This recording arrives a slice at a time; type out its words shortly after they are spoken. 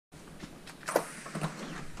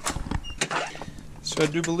So I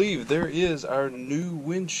do believe there is our new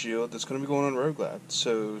windshield that's going to be going on Road Glide,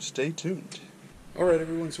 so stay tuned. Alright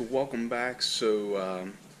everyone, so welcome back. So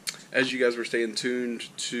as you guys were staying tuned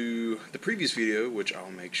to the previous video, which I'll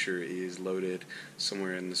make sure is loaded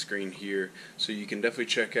somewhere in the screen here, so you can definitely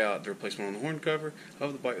check out the replacement on the horn cover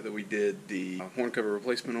of the bike that we did the horn cover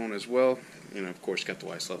replacement on as well. And of course got the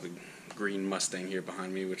wife's lovely green Mustang here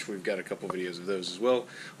behind me, which we've got a couple videos of those as well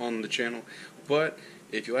on the channel. But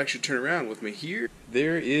if you'll actually turn around with me here,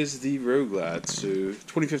 there is the Road Glide. So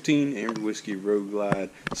 2015 Amber Whiskey Road Glide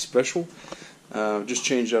Special. Just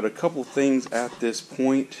changed out a couple things at this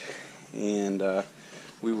point, and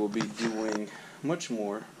we will be doing much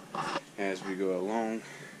more as we go along,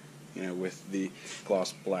 you know, with the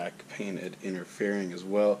gloss black painted inner fairing as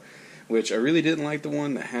well, which I really didn't like the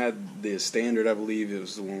one that had the standard. I believe it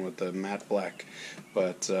was the one with the matte black,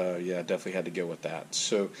 but yeah, definitely had to go with that.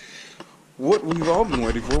 So what we've all been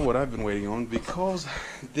waiting for, what I've been waiting on, because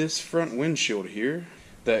this front windshield here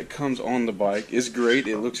that comes on the bike is great.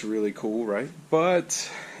 It looks really cool, right? But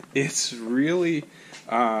it's really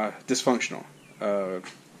dysfunctional. I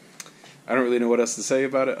don't really know what else to say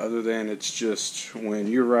about it other than it's just when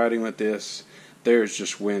you're riding with this, there's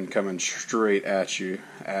just wind coming straight at you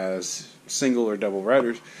as single or double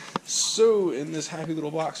riders. So in this happy little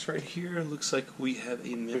box right here, it looks like we have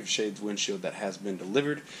a Memphis Shades windshield that has been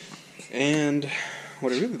delivered. And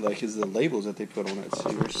what I really like is the labels that they put on it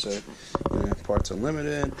here. So, parts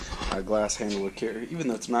unlimited, glass handle with care. Even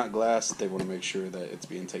though it's not glass, they want to make sure that it's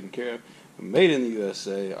being taken care of. Made in the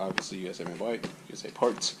USA, obviously USA made by USA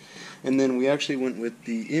parts. And then we actually went with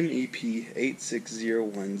the MEP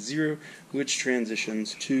 86010, which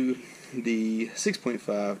transitions to the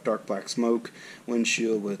 6.5 dark black smoke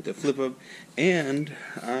windshield with the flip up. And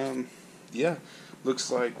yeah,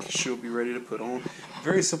 looks like she'll be ready to put on.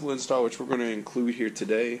 Very simple install, which we're going to include here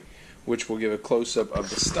today, which will give a close-up of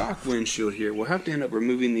the stock windshield here. We'll have to end up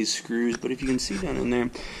removing these screws, but if you can see down in there,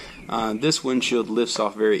 this windshield lifts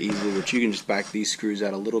off very easily, which you can just back these screws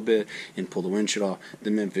out a little bit and pull the windshield off. The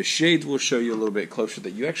Memphis Shades will show you a little bit closer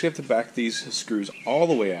that you actually have to back these screws all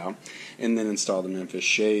the way out and then install the Memphis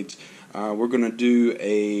Shades. We're going to do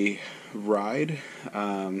a ride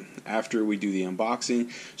after we do the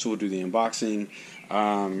unboxing, so we'll do the unboxing,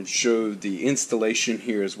 show the installation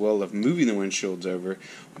here as well of moving the windshields over.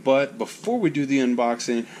 But before we do the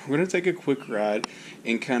unboxing, we're going to take a quick ride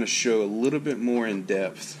and kind of show a little bit more in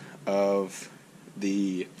depth of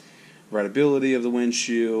the rideability of the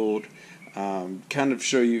windshield, kind of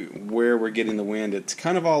show you where we're getting the wind. It's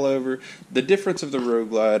kind of all over. The difference of the Road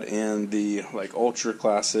Glide and the like Ultra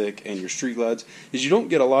Classic and your Street Glides is you don't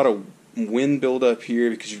get a lot of wind buildup here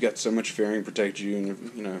because you've got so much fairing protect you,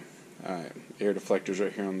 and you know, air deflectors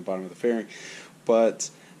right here on the bottom of the fairing. But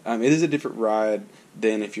it is a different ride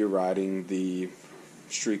than if you're riding the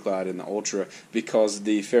Street Glide and the Ultra, because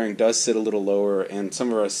the fairing does sit a little lower, and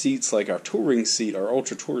some of our seats, like our touring seat, our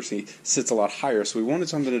Ultra Tour seat, sits a lot higher. So we wanted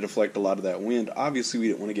something to deflect a lot of that wind. Obviously, we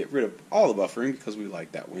didn't want to get rid of all the buffering because we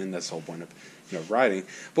like that wind. That's the whole point of riding.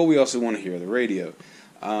 But we also want to hear the radio.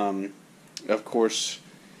 Of course,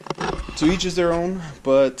 to each is their own.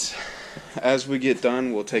 But as we get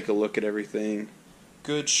done, we'll take a look at everything.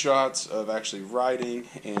 Good shots of actually riding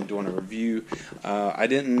and doing a review. I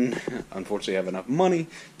didn't, unfortunately, have enough money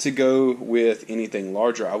to go with anything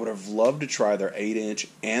larger. I would have loved to try their 8-inch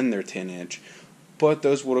and their 10-inch, but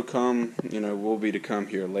those would have come, will be to come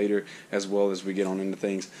here later as well as we get on into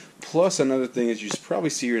things. Plus, another thing is you probably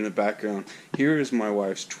see here in the background, here is my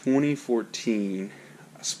wife's 2014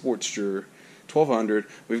 Sportster 1200.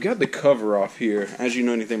 We've got the cover off here. As you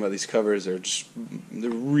know anything about these covers, they're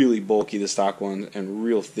really bulky, the stock ones, and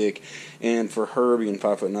real thick. And for her being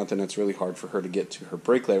 5'0", it's really hard for her to get to her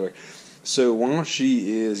brake lever. So while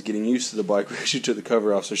she is getting used to the bike, we actually took the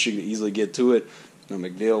cover off so she could easily get to it. No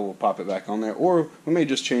big deal. We'll pop it back on there, or we may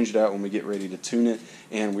just change it out when we get ready to tune it,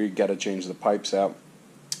 and we got to change the pipes out.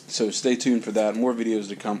 So stay tuned for that. More videos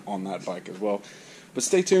to come on that bike as well. But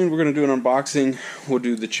stay tuned, we're going to do an unboxing, we'll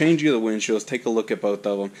do the changing of the windshields, take a look at both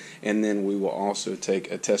of them, and then we will also take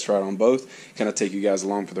a test ride on both, kind of take you guys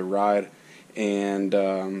along for the ride. And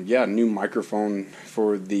yeah, new microphone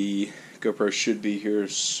for the GoPro should be here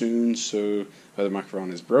soon, so the other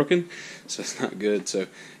microphone is broken, so it's not good. So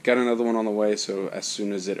got another one on the way, so as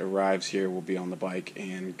soon as it arrives here, we'll be on the bike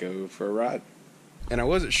and go for a ride. And I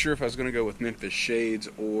wasn't sure if I was going to go with Memphis Shades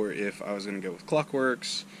or if I was going to go with Klock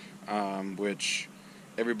Werks, which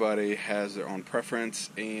everybody has their own preference,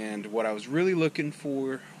 and what I was really looking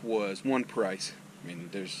for was one, price. I mean,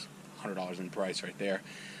 there's $100 in price right there,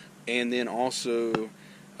 and then also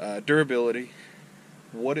durability,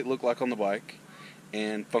 what it looked like on the bike,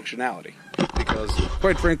 and functionality. because,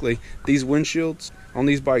 quite frankly, these windshields on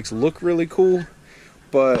these bikes look really cool,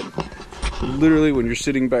 but literally when you're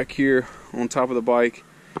sitting back here on top of the bike,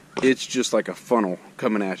 it's just like a funnel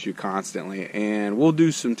coming at you constantly. And we'll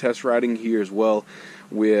do some test riding here as well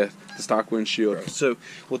with the stock windshield. So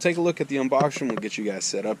we'll take a look at the unboxing. We'll get you guys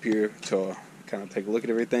set up here to kind of take a look at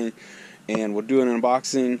everything, and we'll do an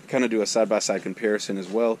unboxing, kind of do a side-by-side comparison as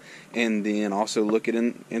well, and then also look at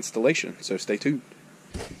an installation. So stay tuned.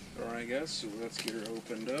 Alright guys, so let's get her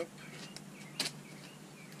opened up.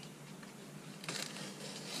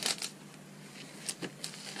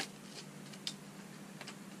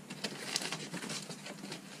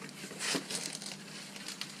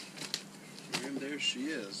 And there she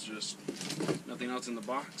is, just nothing else in the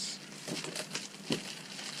box.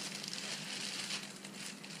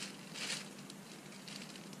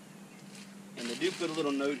 And they do put a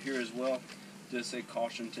little note here as well. It does say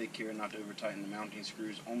caution, take care not to over tighten the mounting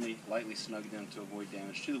screws, only lightly snug them to avoid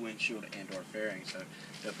damage to the windshield and or fairing. So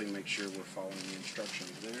definitely make sure we're following the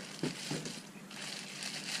instructions there.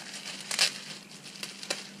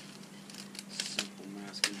 Simple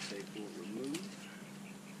masking tape will remove.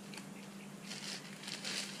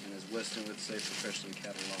 And as Weston would say, professionally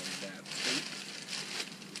cataloged that tape.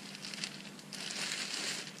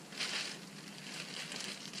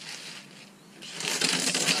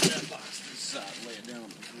 Lay it down on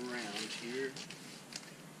the ground here.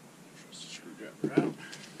 Trust the screwdriver out.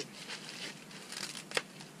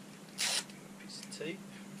 Piece of tape.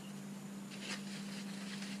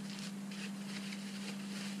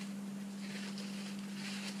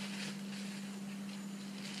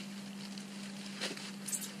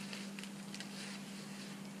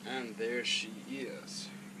 And there she is.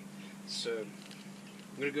 So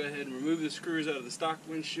I'm going to go ahead and remove the screws out of the stock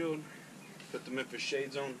windshield, put the Memphis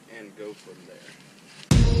Shades on, and go from there.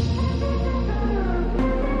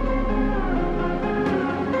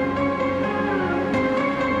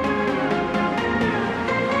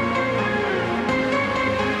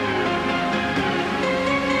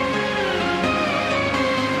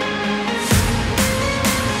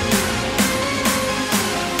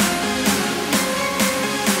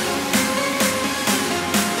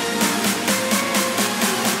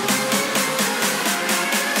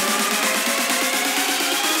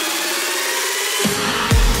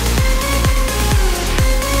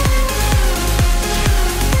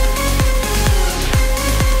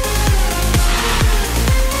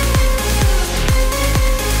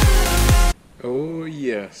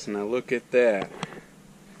 Yes, now look at that.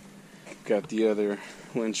 Got the other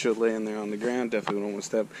windshield laying there on the ground. Definitely don't want to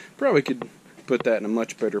step. Probably could put that in a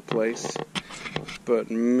much better place. But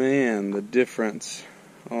man, the difference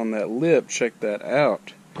on that lip, check that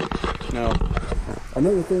out. Now,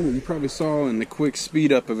 another thing that you probably saw in the quick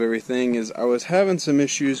speed up of everything is I was having some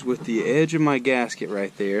issues with the edge of my gasket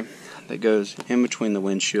right there that goes in between the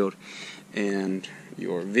windshield and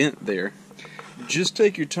your vent there. Just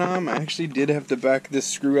take your time. I actually did have to back this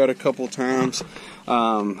screw out a couple times.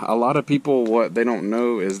 A lot of people, what they don't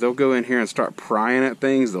know is they'll go in here and start prying at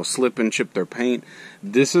things. They'll slip and chip their paint.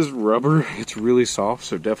 This is rubber. It's really soft,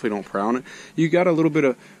 so definitely don't pry on it. You got a little bit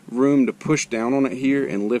of room to push down on it here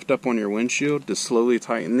and lift up on your windshield to slowly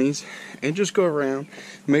tighten these. And just go around.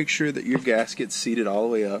 Make sure that your gasket's seated all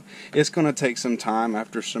the way up. It's going to take some time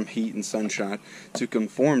after some heat and sunshine to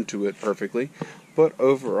conform to it perfectly. But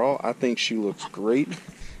overall, I think she looks great.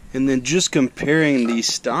 And then just comparing the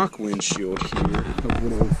stock windshield here of what it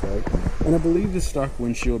looks like. And I believe the stock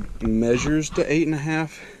windshield measures to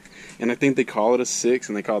 8.5. And I think they call it a 6,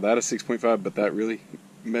 and they call that a 6.5, but that really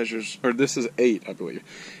measures, or this is 8, I believe.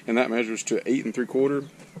 And that measures to 8 3/4.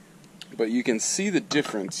 But you can see the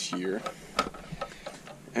difference here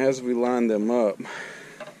as we line them up.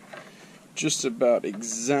 Just about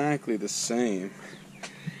exactly the same.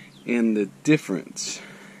 And the difference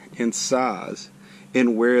in size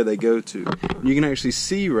and where they go to. You can actually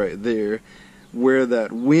see right there where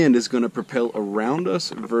that wind is going to propel around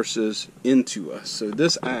us versus into us. So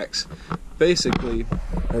this acts basically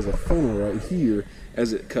as a funnel right here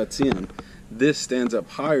as it cuts in. This stands up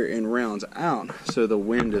higher and rounds out, so the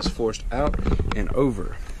wind is forced out and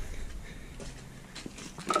over.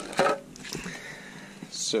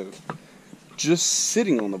 So just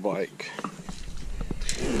sitting on the bike,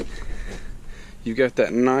 you got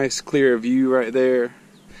that nice clear view right there.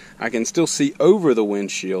 I can still see over the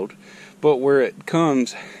windshield, but where it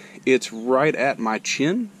comes, it's right at my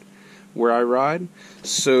chin where I ride.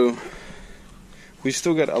 So we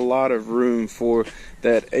still got a lot of room for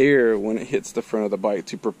that air when it hits the front of the bike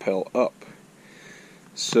to propel up.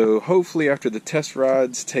 So hopefully after the test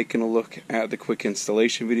rides, taking a look at the quick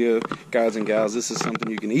installation video, guys and gals, this is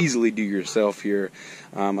something you can easily do yourself here,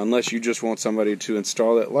 unless you just want somebody to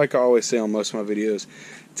install it. Like I always say on most of my videos,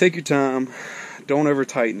 take your time, don't ever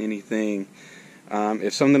tighten anything.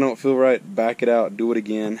 If something don't feel right, back it out, do it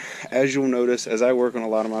again. As you'll notice, as I work on a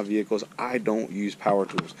lot of my vehicles, I don't use power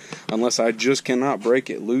tools. Unless I just cannot break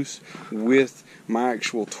it loose with my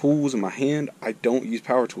actual tools in my hand, I don't use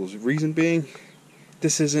power tools. Reason being,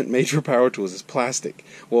 this isn't major power tools, it's plastic.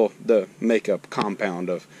 Well, the makeup compound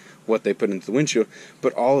of what they put into the windshield,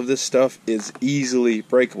 but all of this stuff is easily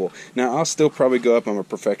breakable. Now, I'll still probably go up, I'm a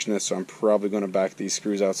perfectionist, so I'm probably going to back these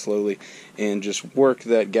screws out slowly and just work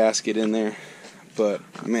that gasket in there.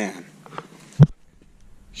 But man,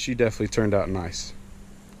 she definitely turned out nice.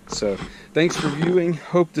 So thanks for viewing,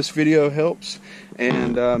 hope this video helps,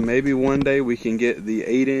 and maybe one day we can get the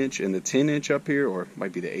 8-inch and the 10-inch up here, or it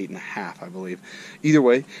might be the 8.5, I believe. Either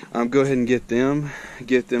way, go ahead and get them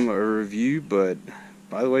a review. But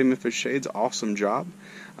by the way, Memphis Shades, awesome job.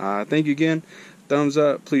 Thank you again. Thumbs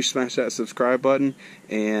up, please smash that subscribe button,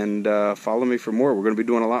 and follow me for more. We're going to be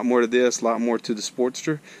doing a lot more to this, a lot more to the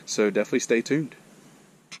Sportster, so definitely stay tuned.